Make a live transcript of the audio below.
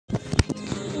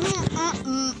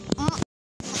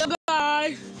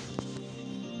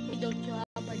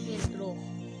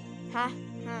Ha?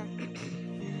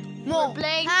 We're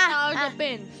playing Tower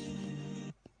Defense.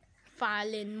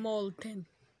 Fallen Molten.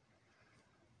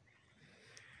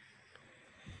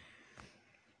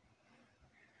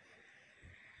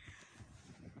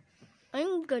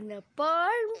 I'm gonna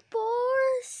farm for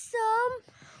some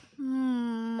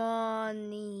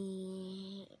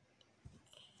money.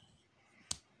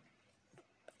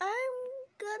 I'm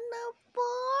gonna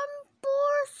farm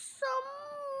for some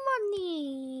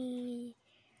money.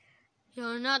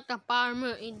 You're not a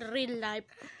farmer in real life.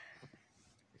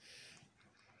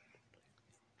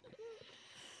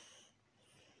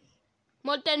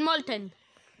 Molten.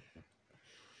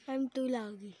 I'm too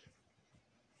laggy.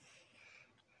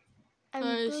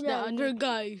 Where's the other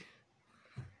guy?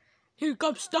 Here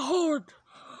comes the horde.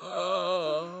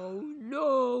 Oh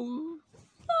no.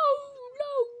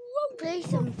 Play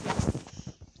something.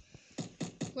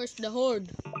 Where's the horde?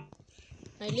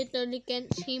 I literally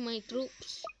can't see my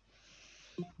troops.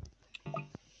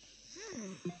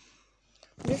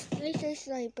 Just place a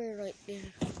sniper right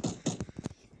there.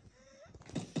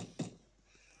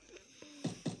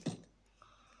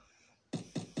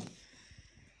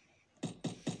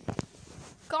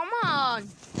 Come on!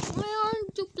 Why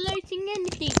aren't you placing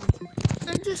anything?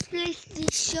 I just placed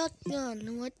this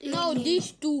shotgun. What do you No, mean?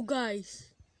 these two guys.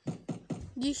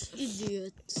 These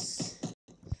idiots.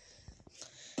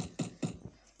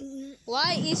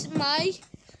 Why is my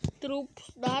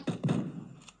troops that?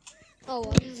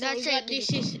 Oh, That's that it.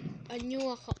 this is a new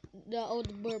account, the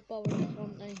overpowered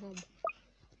account I have.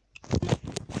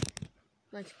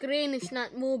 My screen is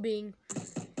not moving.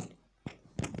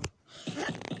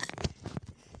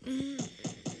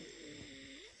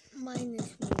 Mine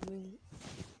is moving.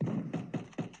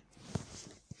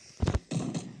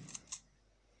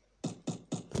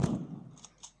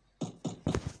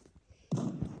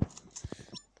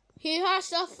 He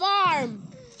has a farm.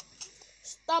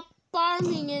 Stop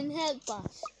farming and help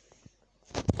us.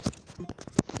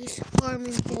 He's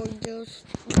farming for those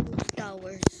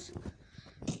towers.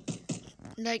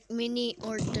 Like mini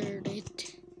or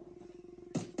turret.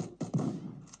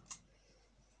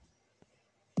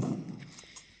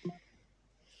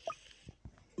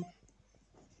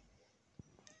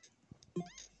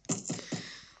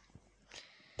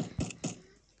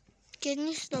 Can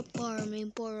you stop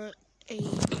farming for a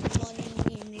 1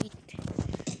 minute?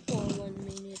 For 1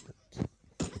 minute.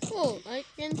 Oh, I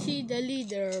can see the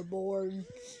leaderboard.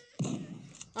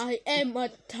 I am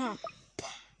at top.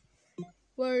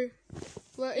 Where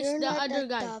is You're the not other at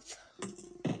guy? top.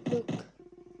 Look.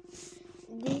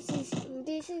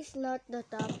 This is not the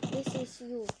top. This is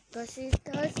you. Because it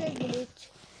has a glitch.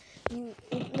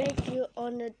 It makes you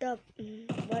on the top.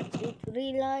 But in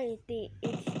reality,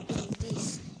 it's in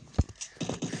this.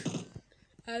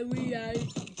 I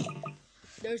realize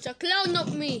there's a clown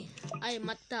of me. I am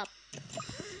at top.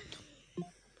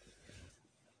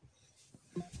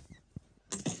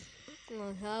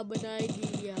 I have an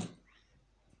idea.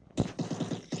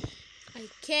 I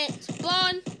can't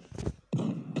spawn.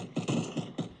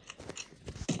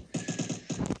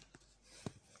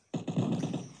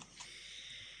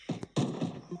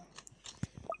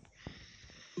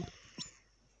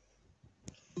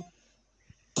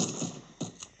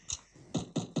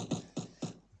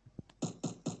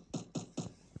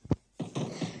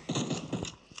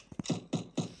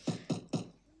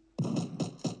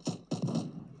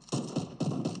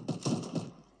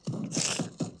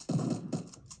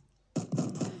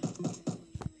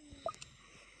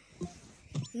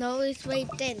 Now it's my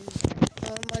 10.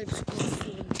 Normal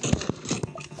speed.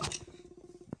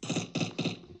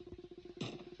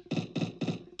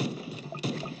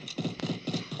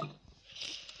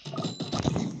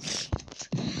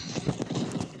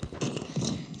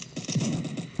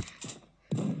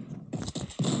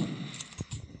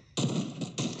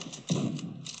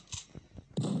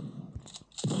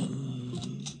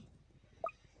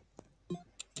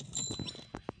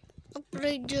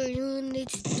 Upgrade your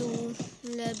units to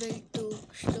level 2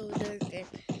 so there can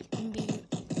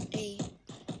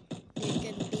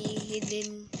be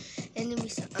hidden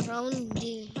enemies around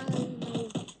the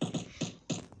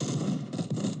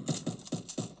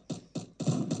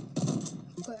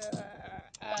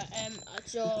I am a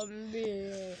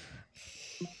zombie.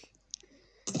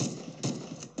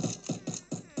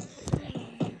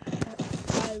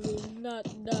 I will not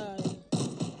die.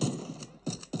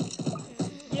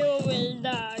 You will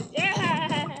die.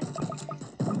 Yeah!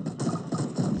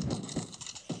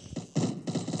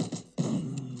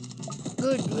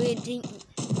 good. We didn't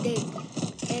take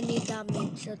any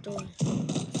damage at all.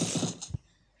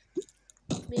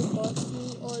 Because you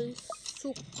all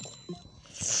suck.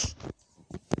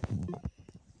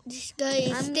 This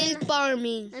Guys, I'm still gonna-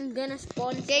 farming. I'm gonna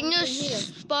spawn Can you something here.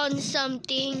 spawn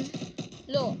something?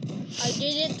 Look, I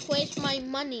didn't waste my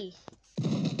money.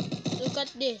 Look at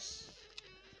this.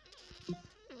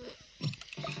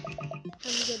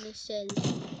 I'm gonna sell.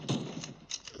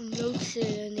 No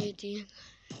sell anything.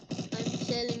 I'm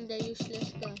selling the useless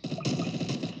guy.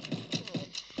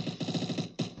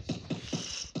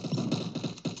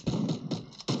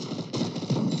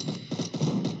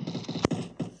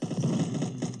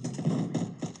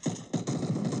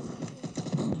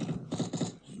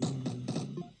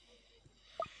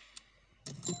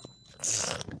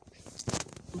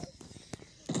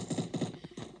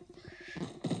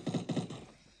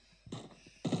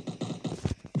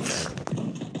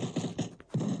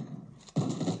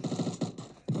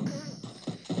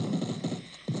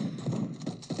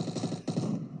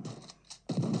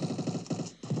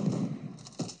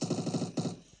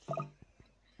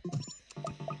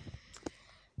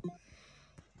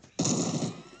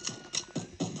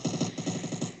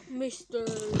 Mr.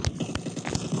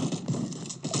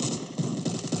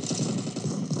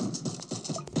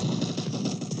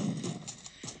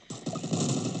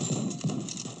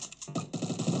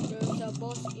 There's a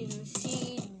boss in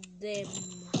see them.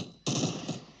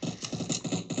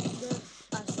 There's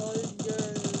a soldier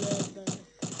level.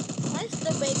 Why is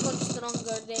the bacon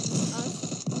stronger than us?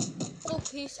 Look,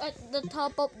 he's at the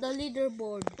top of the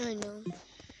leaderboard. I know.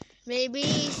 Maybe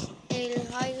it's a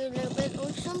higher level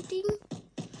or something.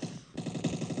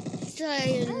 It's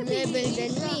higher level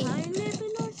than me. High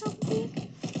level or something?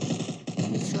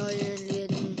 It's higher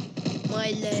than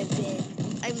my level.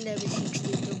 I'm level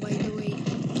 62 by the way.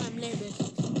 I'm level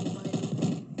 60 by the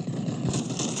way.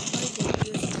 I did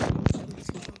use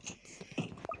something.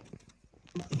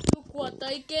 Look what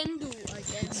I can do. I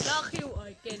can block you.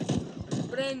 I can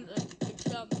brand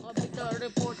exam arbiter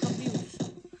report abuse.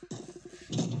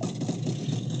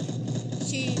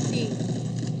 Cheating.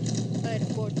 I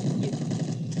report you.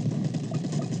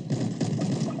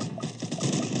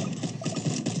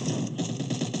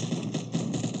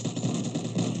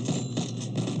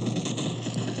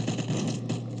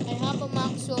 I have a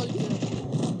max soldier.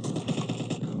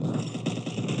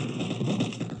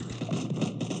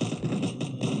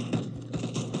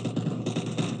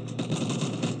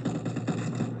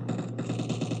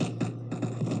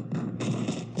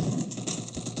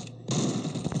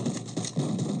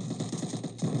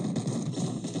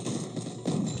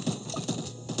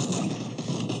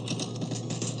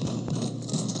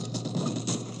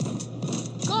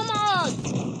 Come on!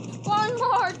 Spawn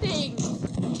more things!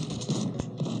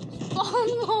 Spawn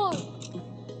more!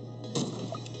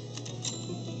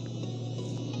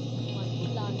 My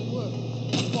plan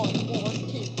worked. Spawn more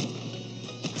things.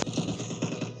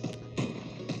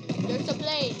 There's a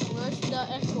plane. Where's the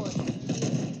airport?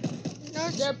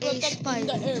 They're protecting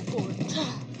the airport.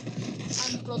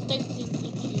 I'm protecting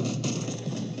it here.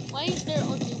 Why is there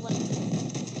only one plane?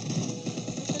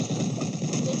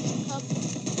 They should have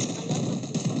a lot of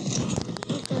planes.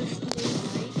 Because they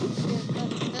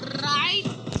Right?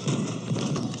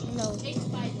 no. Hey,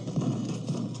 spider.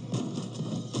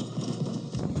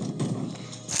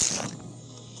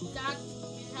 That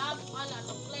we have a lot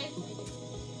of planes in it.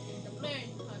 And the plane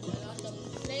has a lot of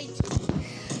planes in it.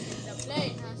 And the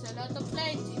plane has a lot of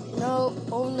planes in it. No,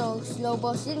 oh no, slow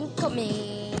boss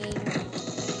incoming.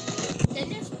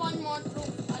 Then you spawn more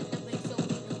troops at the base so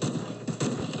we don't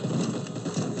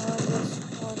Now this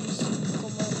one's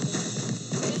commanding.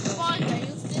 You spawn the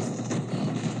useless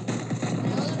thing.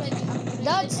 I already upgraded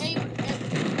That's- everything.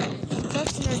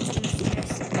 That's not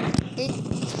useless.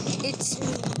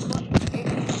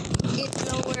 It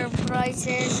lower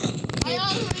prices. I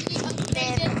already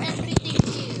upgraded everything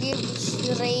here.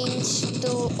 Gives range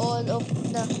to all of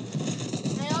the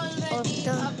I already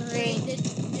the upgraded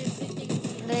everything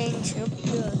here. range of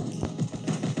the.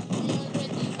 I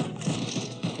already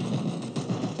upgraded.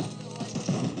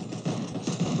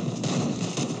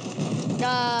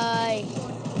 Die.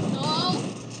 No!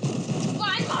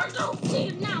 One more troops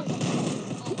here now!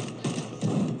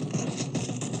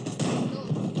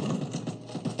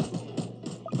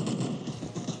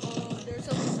 Oh, there's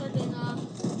a wizard in a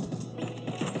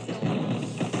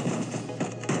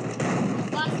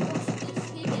fast post is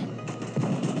hidden.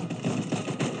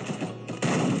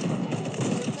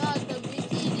 You're not the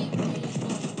beginning,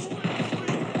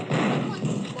 someone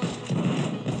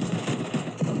is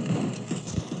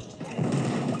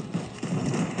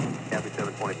Copy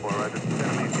 724, Roger.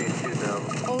 Center maintain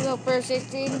 2000. All the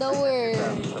persist in the world.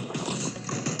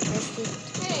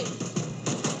 Hey,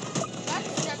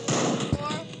 that's the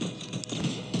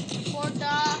for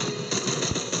the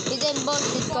Hidden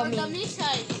boss is for the coming.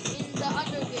 missiles in the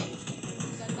other game.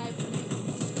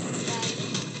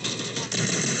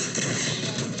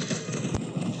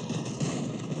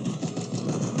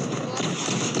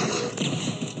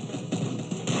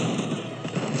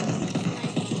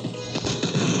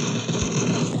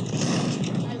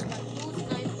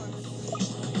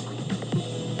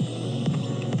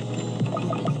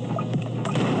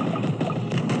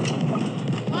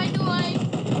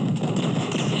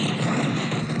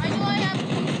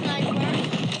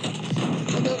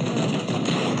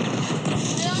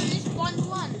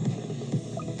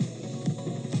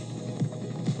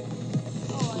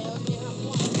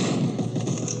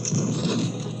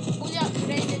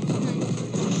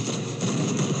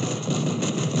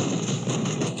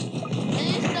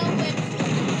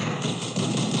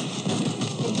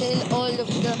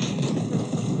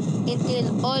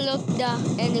 all of the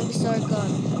enemies are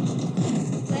gone.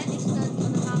 When is that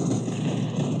gonna happen?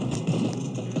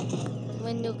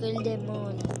 When you kill them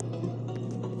all.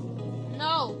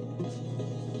 No.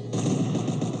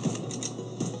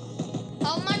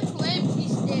 How much waves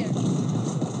is there?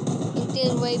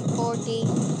 Until wave 40.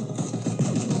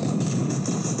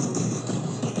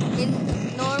 In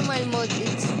normal mode,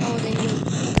 it's only wave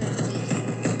 30.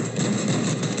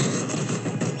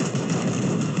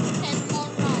 10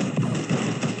 more rounds.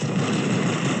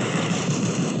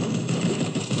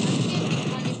 Until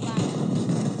 25.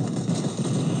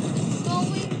 It's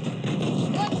going.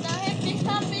 What the heck is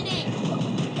happening?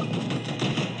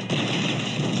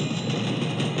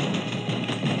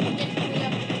 Yes, we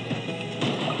have.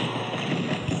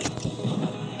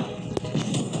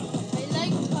 I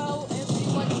like how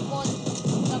everyone spawns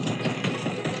something new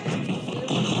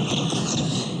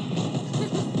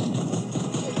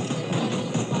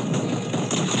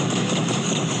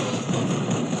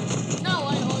No,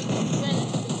 I always fell.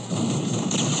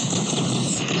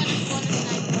 I'm gonna spawn a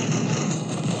sniper.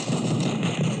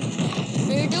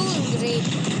 You're doing great.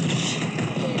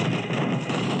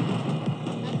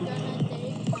 I'm gonna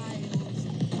take my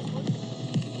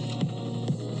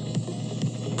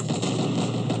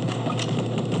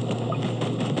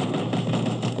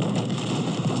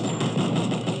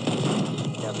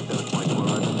Cabin 724,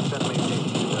 roger. Descend and maintain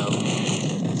 2000.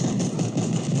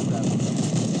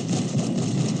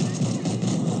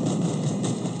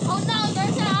 Oh no,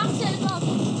 there's an axle box.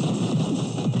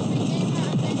 Regain my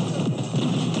adventure.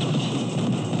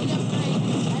 Fully upgrade.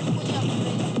 I'm fully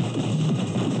upgraded.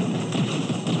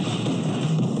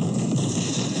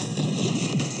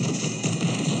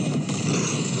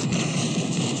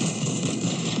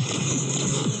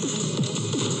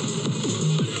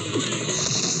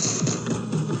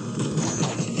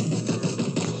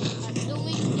 I'm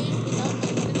doing this without my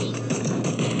screen.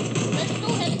 There's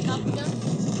two helicopters.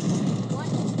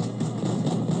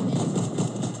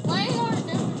 Why are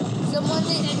there? Someone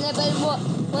is level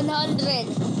 100.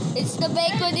 It's the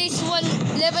bacon is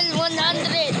level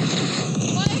 100.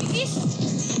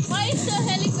 Why is the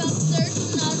helicopters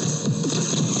not?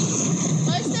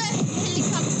 Why is the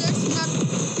helicopters not?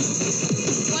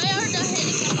 Why are the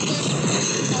helicopters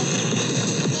not?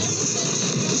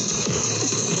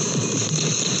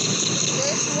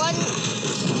 There's one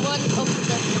of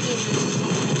the skins.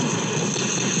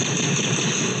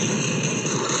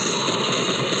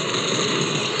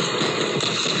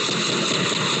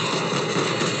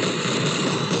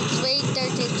 It's wait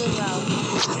 32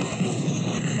 rounds.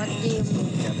 What do you mean?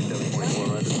 Cabin 724,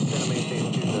 roger. Descend and maintain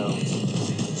 2000.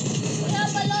 We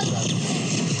have a lot of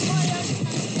fire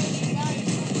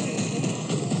snipers.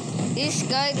 This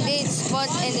guy did spot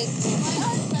any. Why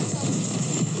are the zombies?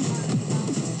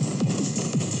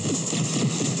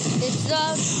 It's the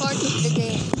part of the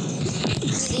game.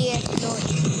 Yes, Lord.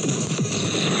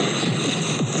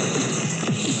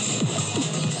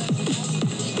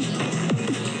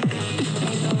 I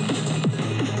know.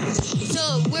 So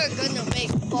we're gonna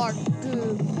make part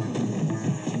 2.